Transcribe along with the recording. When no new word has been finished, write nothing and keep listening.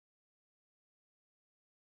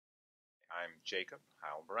I'm Jacob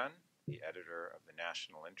Heilbrunn, the editor of the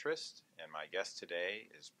National Interest, and my guest today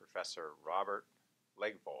is Professor Robert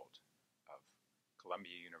Legvold of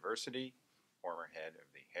Columbia University, former head of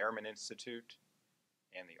the Harriman Institute,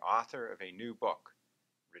 and the author of a new book,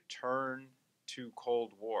 Return to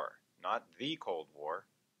Cold War. Not the Cold War,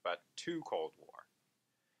 but to Cold War.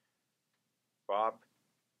 Bob,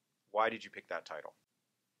 why did you pick that title?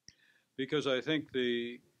 Because I think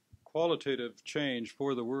the qualitative change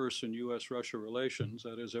for the worse in U.S.-Russia relations,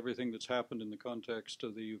 that is everything that's happened in the context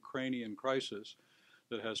of the Ukrainian crisis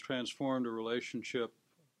that has transformed a relationship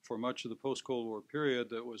for much of the post-Cold War period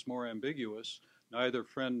that was more ambiguous, neither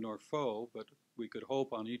friend nor foe, but we could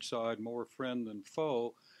hope on each side more friend than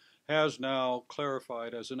foe, has now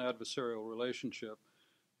clarified as an adversarial relationship.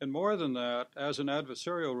 And more than that, as an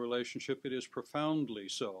adversarial relationship, it is profoundly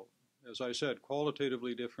so. As I said,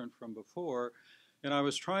 qualitatively different from before. And I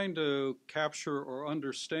was trying to capture or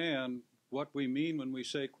understand what we mean when we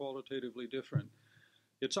say qualitatively different.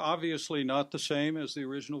 It's obviously not the same as the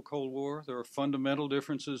original Cold War. There are fundamental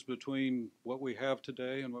differences between what we have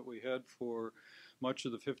today and what we had for much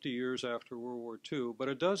of the 50 years after World War II. But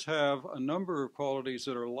it does have a number of qualities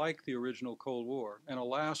that are like the original Cold War, and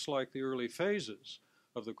alas, like the early phases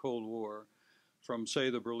of the Cold War, from, say,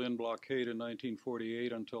 the Berlin blockade in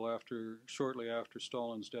 1948 until shortly after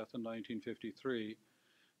Stalin's death in 1953.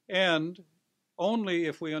 And only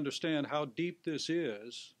if we understand how deep this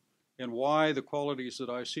is and why the qualities that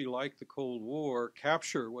I see like the Cold War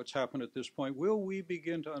capture what's happened at this point, will we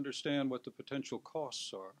begin to understand what the potential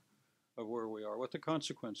costs are of where we are, what the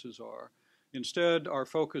consequences are. Instead, our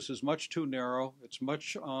focus is much too narrow. It's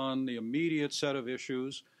much on the immediate set of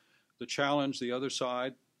issues, the challenge the other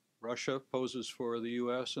side, Russia, poses for the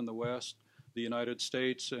U.S. and the West, the United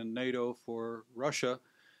States and NATO for Russia,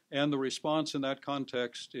 and the response in that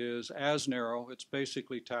context is as narrow. It's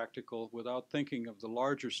basically tactical without thinking of the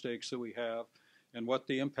larger stakes that we have and what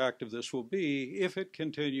the impact of this will be if it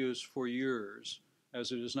continues for years,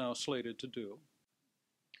 as it is now slated to do.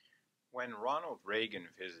 When Ronald Reagan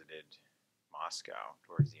visited Moscow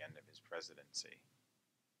towards the end of his presidency,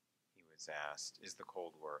 he was asked, "Is the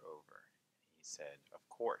Cold War over?" He said, "Of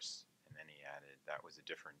course," and then he added, "That was a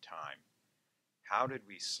different time." How did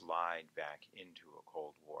we slide back into a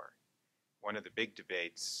Cold War? One of the big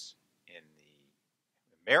debates in the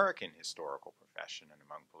American historical profession and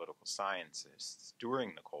among political scientists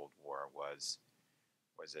during the Cold War was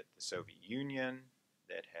it the Soviet Union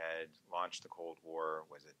that had launched the Cold War?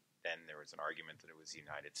 Then there was an argument that it was the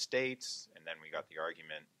United States, and then we got the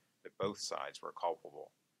argument that both sides were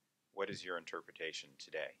culpable. What is your interpretation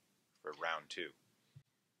today for round two?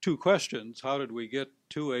 Two questions. How did we get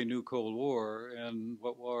to a new Cold War, and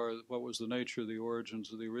what was the nature of the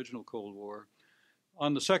origins of the original Cold War?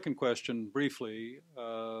 On the second question, briefly,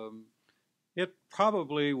 it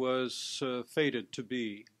probably was fated to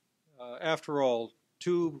be. After all,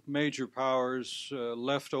 two major powers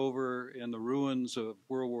left over in the ruins of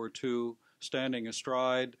World War II, standing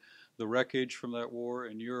astride the wreckage from that war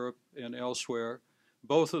in Europe and elsewhere,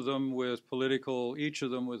 both of them each of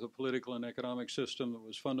them with a political and economic system that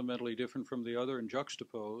was fundamentally different from the other and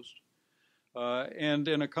juxtaposed. And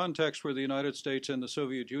in a context where the United States and the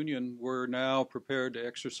Soviet Union were now prepared to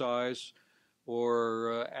exercise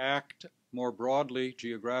or act more broadly,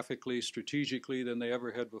 geographically, strategically than they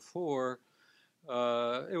ever had before,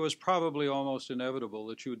 it was probably almost inevitable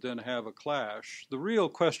that you would then have a clash. The real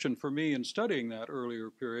question for me in studying that earlier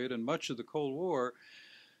period and much of the Cold War,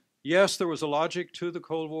 yes, there was a logic to the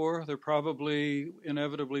Cold War. There probably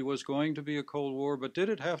inevitably was going to be a Cold War, but did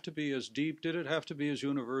it have to be as deep? Did it have to be as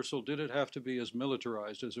universal? Did it have to be as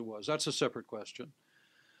militarized as it was? That's a separate question.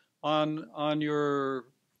 On your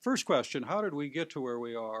first question, how did we get to where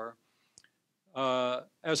we are?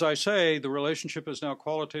 As I say, the relationship is now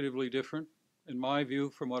qualitatively different, in my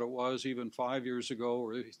view, from what it was even 5 years ago,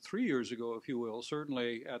 or 3 years ago, if you will,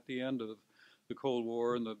 certainly at the end of the Cold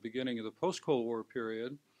War and the beginning of the post-Cold War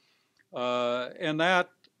period. And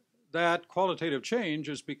that qualitative change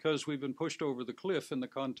is because we've been pushed over the cliff in the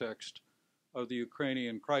context of the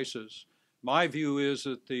Ukrainian crisis. My view is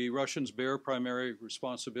that the Russians bear primary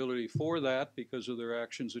responsibility for that because of their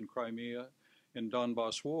actions in Crimea and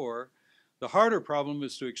Donbass war. The harder problem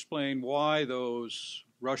is to explain why those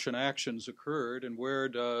Russian actions occurred and where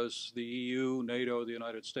does the EU, NATO, the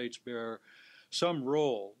United States bear some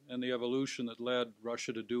role in the evolution that led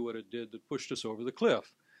Russia to do what it did that pushed us over the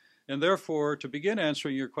cliff. And therefore, to begin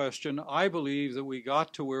answering your question, I believe that we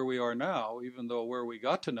got to where we are now, even though where we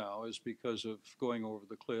got to now is because of going over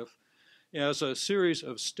the cliff, as a series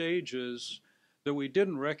of stages that we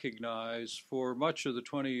didn't recognize for much of the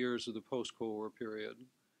 20 years of the post-Cold War period.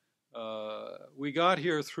 We got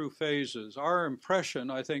here through phases. Our impression,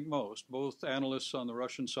 I think both analysts on the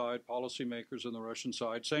Russian side, policymakers on the Russian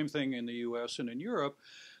side, same thing in the US and in Europe,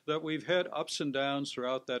 that we've had ups and downs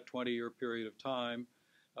throughout that 20-year period of time.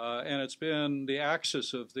 And it's been the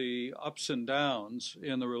axis of the ups and downs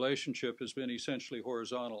in the relationship has been essentially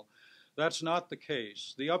horizontal. That's not the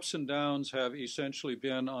case. The ups and downs have essentially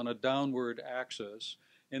been on a downward axis.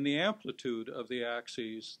 And the amplitude of the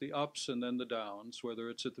axes, the ups and then the downs, whether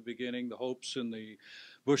it's at the beginning, the hopes in the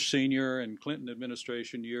Bush Senior and Clinton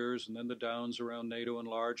administration years, and then the downs around NATO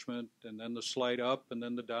enlargement, and then the slight up, and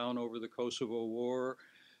then the down over the Kosovo War,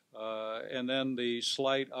 and then the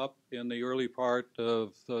slight up in the early part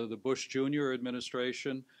of the Bush Junior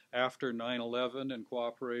administration after 9/11 and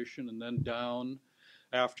cooperation, and then down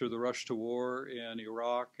after the rush to war in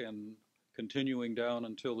Iraq, and continuing down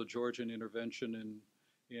until the Georgian intervention in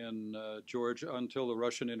Georgia, until the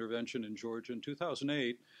Russian intervention in Georgia in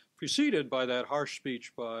 2008, preceded by that harsh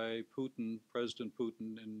speech by Putin, President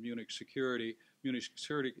Putin, in Munich Security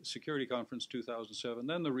Conference 2007,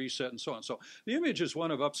 then the reset and so on. So the image is one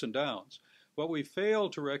of ups and downs. What we fail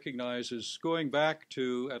to recognize is going back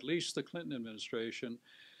to at least the Clinton administration,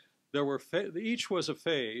 each was a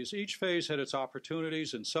phase. Each phase had its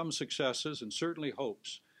opportunities and some successes and certainly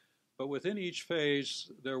hopes. But within each phase,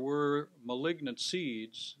 there were malignant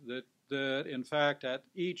seeds that in fact, at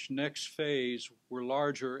each next phase were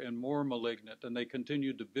larger and more malignant, and they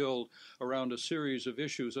continued to build around a series of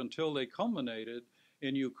issues until they culminated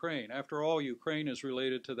in Ukraine. After all, Ukraine is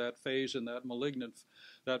related to that phase and that malignant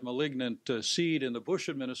seed in the Bush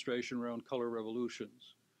administration around color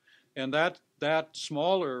revolutions. And that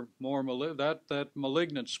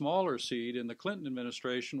malignant smaller seed in the Clinton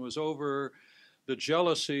administration was over the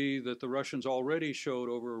jealousy that the Russians already showed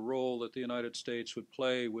over a role that the United States would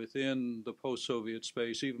play within the post-Soviet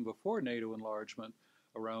space, even before NATO enlargement,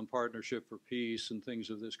 around partnership for peace and things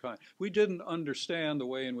of this kind. We didn't understand the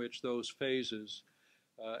way in which those phases,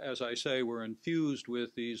 as I say, were infused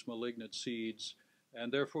with these malignant seeds,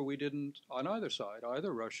 and therefore we didn't, on either side,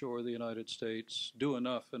 either Russia or the United States, do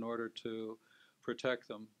enough in order to protect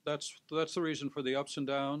them. That's the reason for the ups and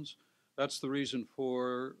downs. That's the reason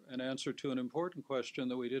for an answer to an important question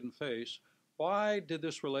that we didn't face. Why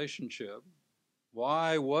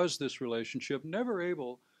was this relationship never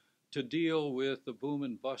able to deal with the boom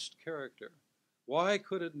and bust character? Why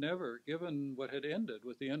could it never, given what had ended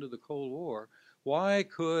with the end of the Cold War, why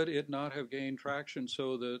could it not have gained traction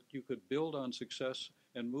so that you could build on success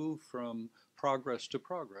and move from progress to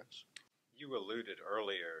progress? You alluded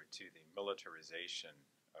earlier to the militarization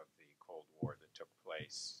of the Cold War that took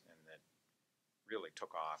place and that really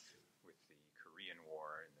took off with the Korean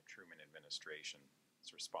War and the Truman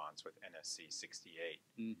administration's response with NSC 68,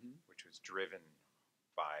 which was driven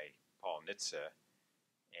by Paul Nitze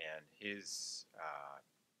and his,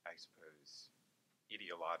 I suppose,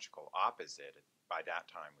 ideological opposite by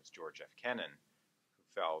that time was George F. Kennan, who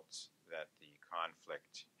felt that the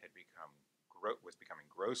conflict was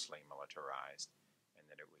becoming grossly militarized and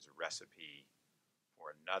that it was a recipe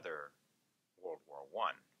for another World War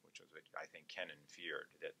I, which was what I think Kennan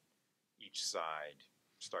feared, that each side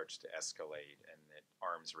starts to escalate and that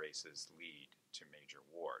arms races lead to major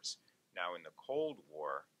wars. Now, in the Cold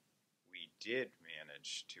War, we did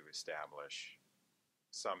manage to establish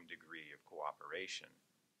some degree of cooperation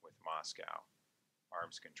with Moscow,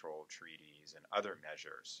 arms control treaties and other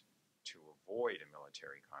measures to avoid a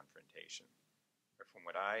military confrontation. But from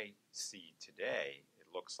what I see today,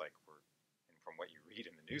 it looks like and from what you read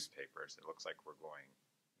in the newspapers, it looks like we're going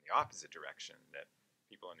in the opposite direction, that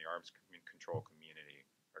people in the arms control community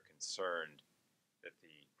are concerned that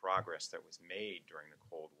the progress that was made during the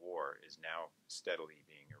Cold War is now steadily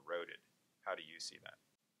being eroded. How do you see that?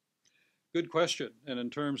 Good question. And in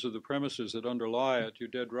terms of the premises that underlie it, you're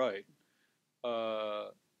dead right.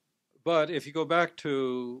 But if you go back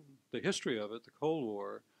to the history of it, the Cold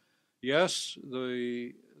War, yes,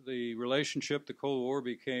 the relationship, the Cold War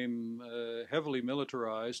became heavily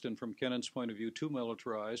militarized, and from Kennan's point of view, too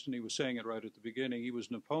militarized, and he was saying it right at the beginning. He was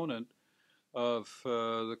an opponent of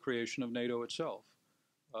the creation of NATO itself.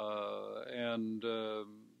 And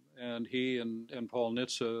he and Paul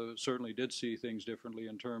Nitze certainly did see things differently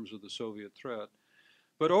in terms of the Soviet threat.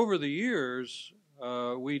 But over the years,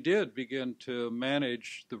 we did begin to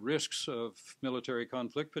manage the risks of military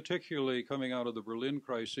conflict, particularly coming out of the Berlin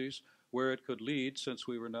crises, where it could lead, since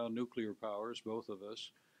we were now nuclear powers, both of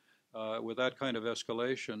us, with that kind of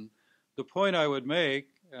escalation. The point I would make,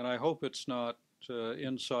 and I hope it's not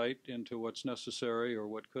insight into what's necessary or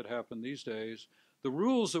what could happen these days, the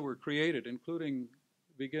rules that were created, including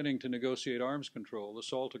beginning to negotiate arms control, the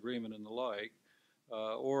SALT agreement and the like,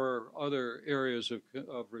 or other areas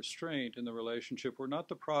of restraint in the relationship were not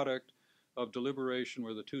the product of deliberation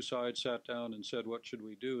where the two sides sat down and said, what should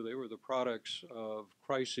we do? They were the products of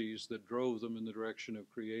crises that drove them in the direction of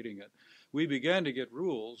creating it. We began to get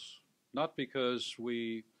rules, not because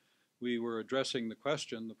we were addressing the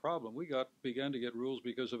question, the problem. We began to get rules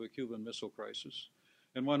because of a Cuban Missile Crisis.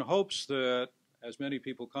 And one hopes that, as many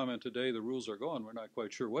people comment today, the rules are gone. We're not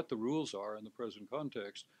quite sure what the rules are in the present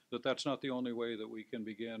context, that that's not the only way that we can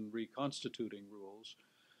begin reconstituting rules.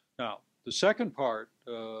 Now, the second part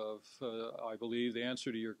of, I believe, the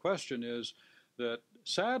answer to your question is that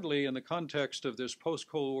sadly, in the context of this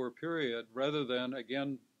post-Cold War period, rather than,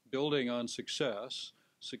 again, building on success,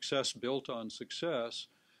 success built on success,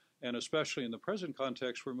 and especially in the present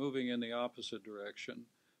context, we're moving in the opposite direction.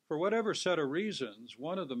 For whatever set of reasons,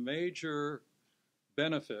 one of the major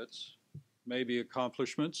benefits, maybe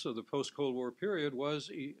accomplishments of the post-Cold War period was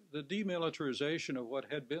the demilitarization of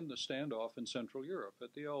what had been the standoff in Central Europe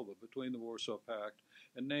at the Elbe between the Warsaw Pact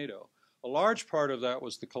and NATO. A large part of that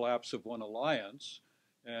was the collapse of one alliance,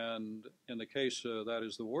 and in the case, that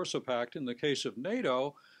is the Warsaw Pact. In the case of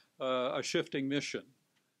NATO, a shifting mission,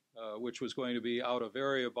 which was going to be out of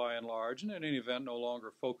area by and large, and in any event no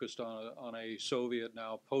longer focused on a Soviet,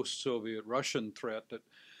 now post-Soviet Russian threat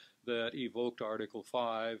that evoked Article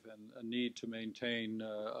 5 and a need to maintain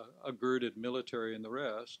a girded military and the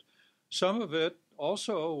rest. Some of it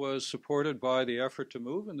also was supported by the effort to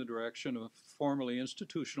move in the direction of formally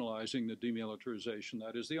institutionalizing the demilitarization,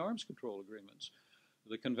 that is the arms control agreements.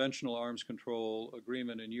 The conventional arms control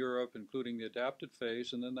agreement in Europe, including the adapted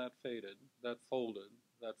phase, and then that faded, that folded,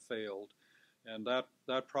 that failed. And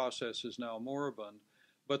that process is now moribund.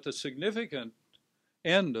 But the significant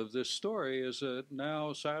end of this story is that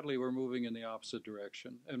now, sadly, we're moving in the opposite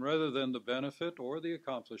direction. And rather than the benefit or the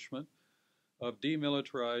accomplishment of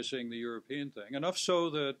demilitarizing the European thing, enough so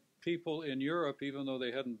that people in Europe, even though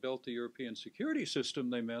they hadn't built the European security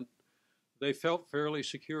system they felt fairly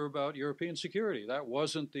secure about European security. That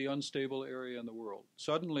wasn't the unstable area in the world.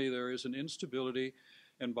 Suddenly there is an instability,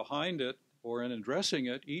 and behind it, or in addressing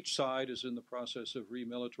it, each side is in the process of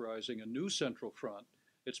remilitarizing a new central front.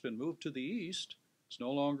 It's been moved to the east. It's no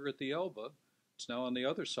longer at the Elbe. It's now on the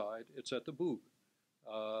other side. It's at the Bug.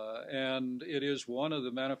 And it is one of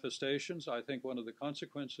the manifestations, I think one of the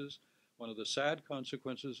consequences, one of the sad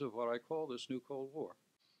consequences of what I call this new Cold War.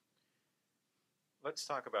 Let's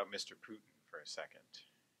talk about Mr. Putin for a second.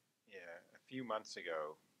 Yeah, a few months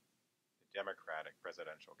ago, the Democratic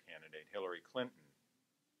presidential candidate Hillary Clinton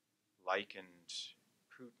likened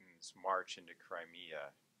Putin's march into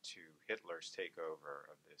Crimea to Hitler's takeover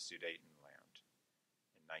of the Sudetenland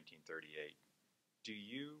in 1938. Do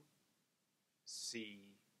you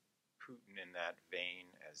see Putin in that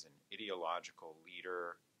vein as an ideological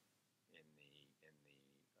leader in the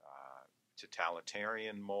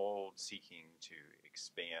totalitarian mold, seeking to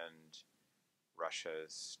expand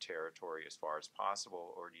Russia's territory as far as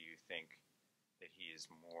possible, or do you think that he is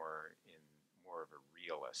more of a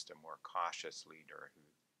realist, a more cautious leader who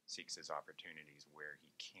seeks his opportunities where he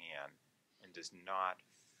can and does not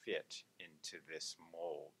fit into this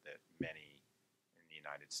mold that many in the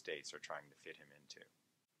United States are trying to fit him into?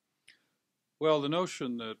 Well, the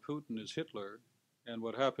notion that Putin is Hitler and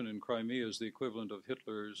what happened in Crimea is the equivalent of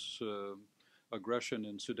Hitler's aggression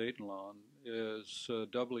in Sudetenland is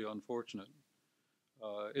doubly unfortunate.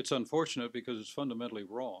 It's unfortunate because it's fundamentally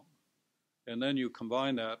wrong. And then you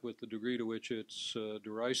combine that with the degree to which it's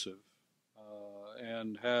derisive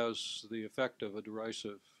and has the effect of a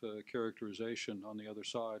derisive characterization on the other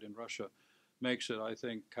side in Russia, makes it, I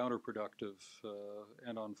think, counterproductive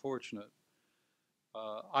and unfortunate.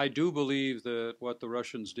 I do believe that what the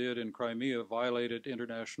Russians did in Crimea violated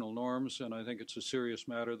international norms, and I think it's a serious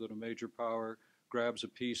matter that a major power grabs a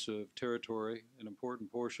piece of territory, an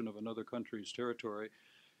important portion of another country's territory.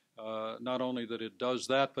 Not only that it does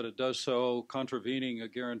that, but it does so contravening a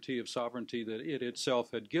guarantee of sovereignty that it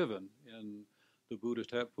itself had given in the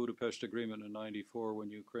Budapest Agreement in '94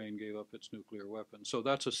 when Ukraine gave up its nuclear weapons. So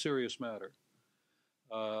that's a serious matter.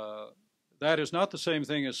 That is not the same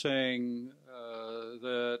thing as saying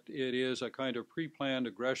that it is a kind of pre-planned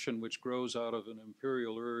aggression which grows out of an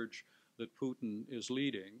imperial urge that Putin is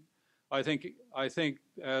leading. I think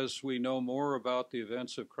as we know more about the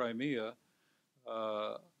events of Crimea,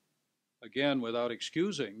 again, without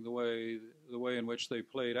excusing the way in which they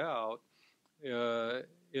played out,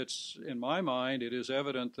 it's, in my mind, it is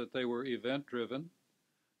evident that they were event-driven.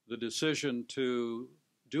 The decision to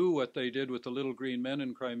do what they did with the little green men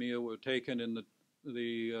in Crimea were taken in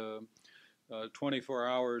the 24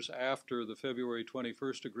 hours after the February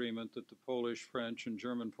 21st agreement that the Polish, French, and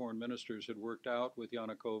German foreign ministers had worked out with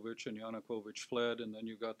Yanukovych, and Yanukovych fled, and then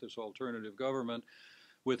you got this alternative government.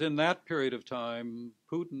 Within that period of time,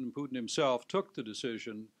 Putin himself took the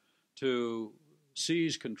decision to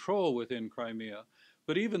seize control within Crimea.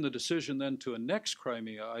 But even the decision then to annex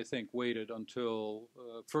Crimea, I think, waited until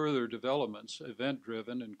further developments,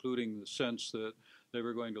 event-driven, including the sense that they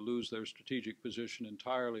were going to lose their strategic position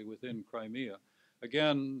entirely within Crimea.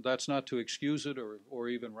 Again, that's not to excuse it or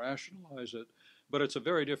even rationalize it, but it's a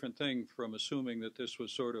very different thing from assuming that this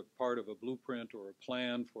was sort of part of a blueprint or a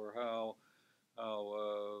plan for how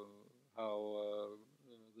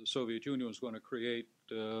the Soviet Union was going to create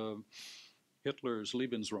Hitler's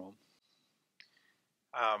Lebensraum.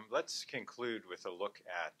 Let's conclude with a look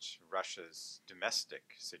at Russia's domestic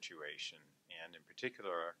situation, and in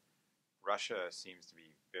particular, Russia seems to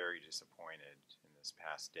be very disappointed in this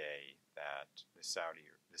past day that the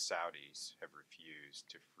Saudis have refused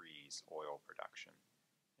to freeze oil production.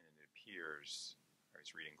 And it appears, I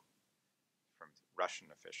was reading from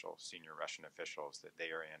Russian officials, senior Russian officials, that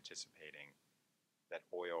they are anticipating that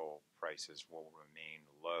oil prices will remain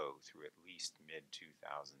low through at least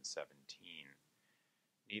mid-2017.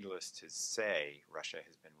 Needless to say, Russia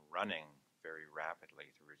has been running very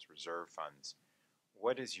rapidly through its reserve funds.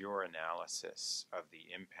 What is your analysis of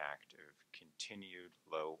the impact of continued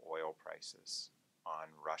low oil prices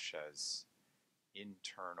on Russia's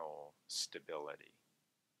internal stability?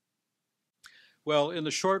 Well, in the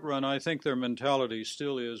short run, I think their mentality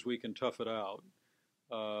still is we can tough it out.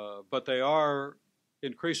 But they are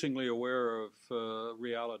increasingly aware of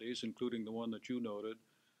realities, including the one that you noted,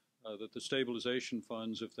 that the stabilization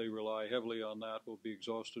funds, if they rely heavily on that, will be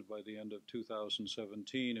exhausted by the end of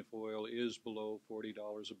 2017 if oil is below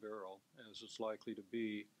 $40 a barrel, as it's likely to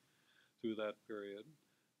be through that period.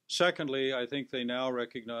 Secondly, I think they now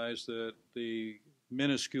recognize that the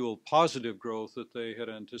minuscule positive growth that they had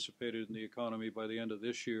anticipated in the economy by the end of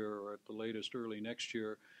this year or at the latest early next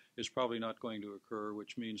year is probably not going to occur,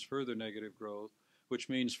 which means further negative growth, which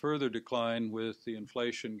means further decline with the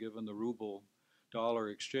inflation given the ruble dollar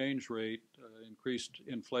exchange rate, increased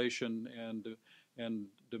inflation, and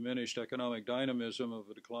diminished economic dynamism of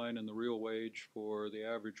a decline in the real wage for the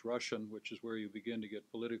average Russian, which is where you begin to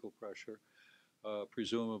get political pressure,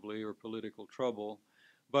 presumably, or political trouble.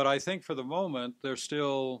 But I think for the moment, there's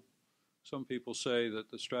still, some people say that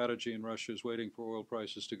the strategy in Russia is waiting for oil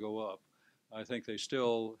prices to go up. I think they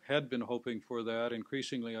still had been hoping for that.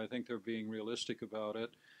 Increasingly, I think they're being realistic about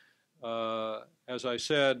it. As I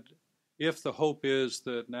said, if the hope is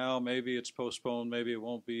that now maybe it's postponed, maybe it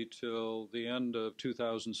won't be till the end of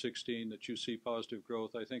 2016 that you see positive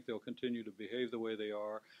growth, I think they'll continue to behave the way they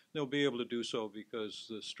are. They'll be able to do so because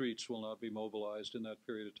the streets will not be mobilized in that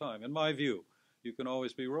period of time. In my view, you can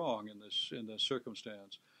always be wrong in this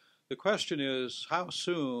circumstance. The question is how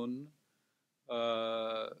soon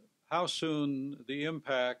the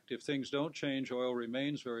impact, if things don't change, oil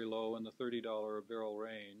remains very low in the $30 a barrel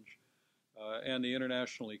range. And the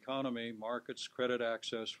international economy, markets, credit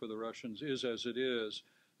access for the Russians is as it is.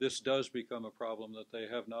 This does become a problem that they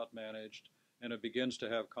have not managed, and it begins to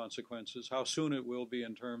have consequences. How soon it will be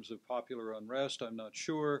in terms of popular unrest, I'm not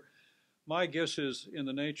sure. My guess is, in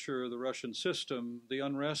the nature of the Russian system, the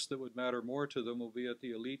unrest that would matter more to them will be at the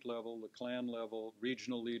elite level, the clan level,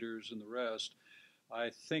 regional leaders, and the rest. I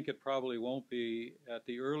think it probably won't be at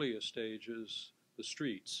the earliest stages, the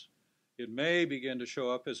streets. It may begin to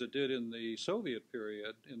show up, as it did in the Soviet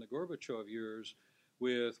period, in the Gorbachev years,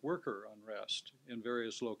 with worker unrest in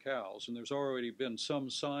various locales. And there's already been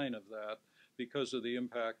some sign of that because of the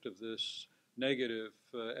impact of this negative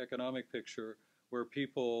economic picture where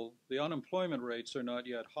people, the unemployment rates are not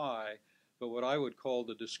yet high, but what I would call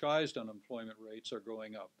the disguised unemployment rates are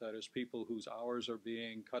going up. That is, people whose hours are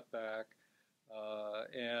being cut back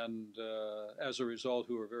and as a result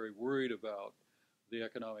who are very worried about the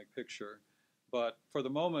economic picture. But for the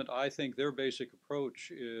moment, I think their basic approach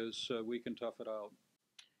is we can tough it out.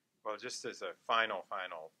 Well, just as a final,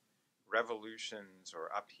 revolutions or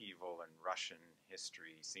upheaval in Russian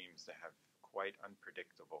history seems to have quite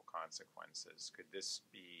unpredictable consequences. Could this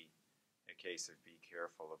be a case of be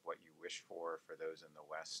careful of what you wish for those in the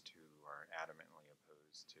West who are adamantly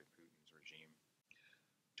opposed to Putin's regime?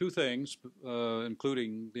 Two things,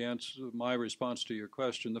 including the answer, my response to your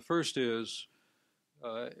question. The first is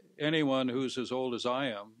anyone who's as old as I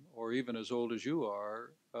am, or even as old as you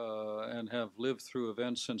are, and have lived through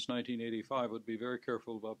events since 1985 would be very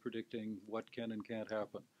careful about predicting what can and can't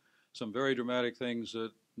happen. Some very dramatic things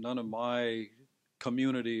that none of my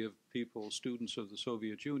community of people, students of the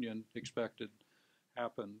Soviet Union, expected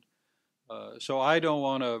happened. So I don't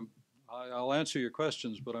want to, I'll answer your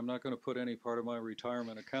questions, but I'm not going to put any part of my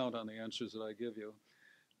retirement account on the answers that I give you.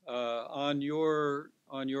 On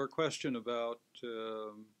your question about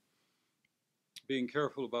being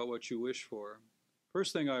careful about what you wish for,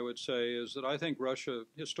 first thing I would say is that I think Russia,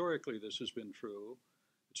 historically this has been true,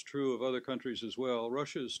 it's true of other countries as well,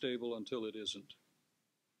 Russia is stable until it isn't.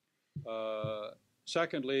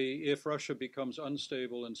 Secondly, if Russia becomes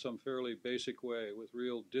unstable in some fairly basic way with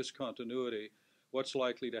real discontinuity, what's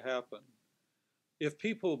likely to happen? If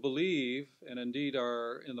people believe, and indeed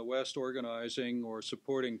are in the West organizing or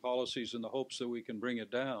supporting policies in the hopes that we can bring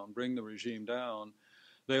it down, bring the regime down,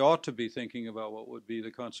 they ought to be thinking about what would be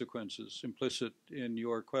the consequences implicit in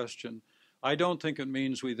your question. I don't think it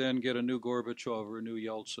means we then get a new Gorbachev or a new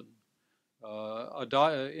Yeltsin.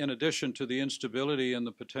 In addition to the instability and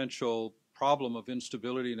the potential problem of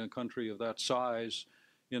instability in a country of that size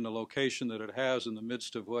in the location that it has in the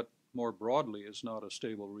midst of what more broadly is not a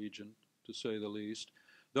stable region, to say the least,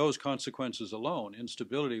 those consequences alone,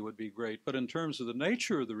 instability would be great. But in terms of the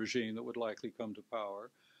nature of the regime that would likely come to power,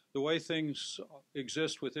 the way things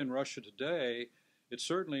exist within Russia today, it's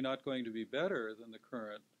certainly not going to be better than the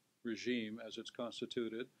current regime as it's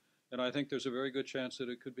constituted. And I think there's a very good chance that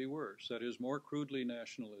it could be worse. That is, more crudely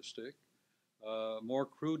nationalistic, more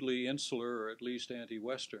crudely insular, or at least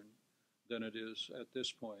anti-Western than it is at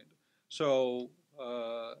this point. So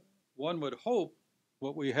one would hope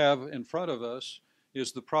what we have in front of us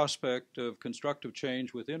is the prospect of constructive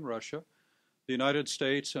change within Russia. The United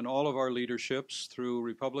States and all of our leaderships through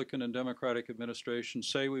Republican and Democratic administrations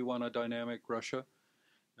say we want a dynamic Russia,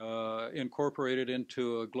 incorporated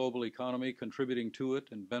into a global economy, contributing to it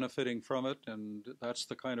and benefiting from it, and that's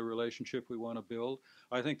the kind of relationship we want to build.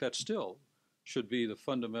 I think that still should be the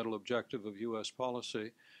fundamental objective of U.S.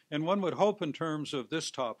 policy. And one would hope in terms of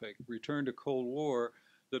this topic, return to Cold War,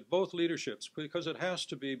 that both leaderships, because it has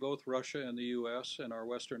to be both Russia and the U.S. and our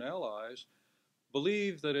Western allies,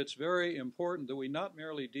 believe that it's very important that we not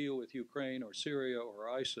merely deal with Ukraine or Syria or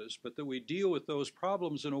ISIS, but that we deal with those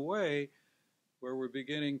problems in a way where we're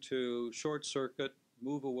beginning to short circuit,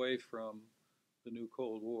 move away from the new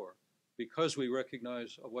Cold War, because we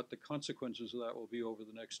recognize what the consequences of that will be over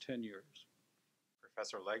the next 10 years.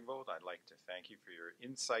 Professor Legvold, I'd like to thank you for your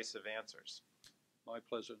incisive answers. My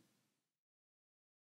pleasure.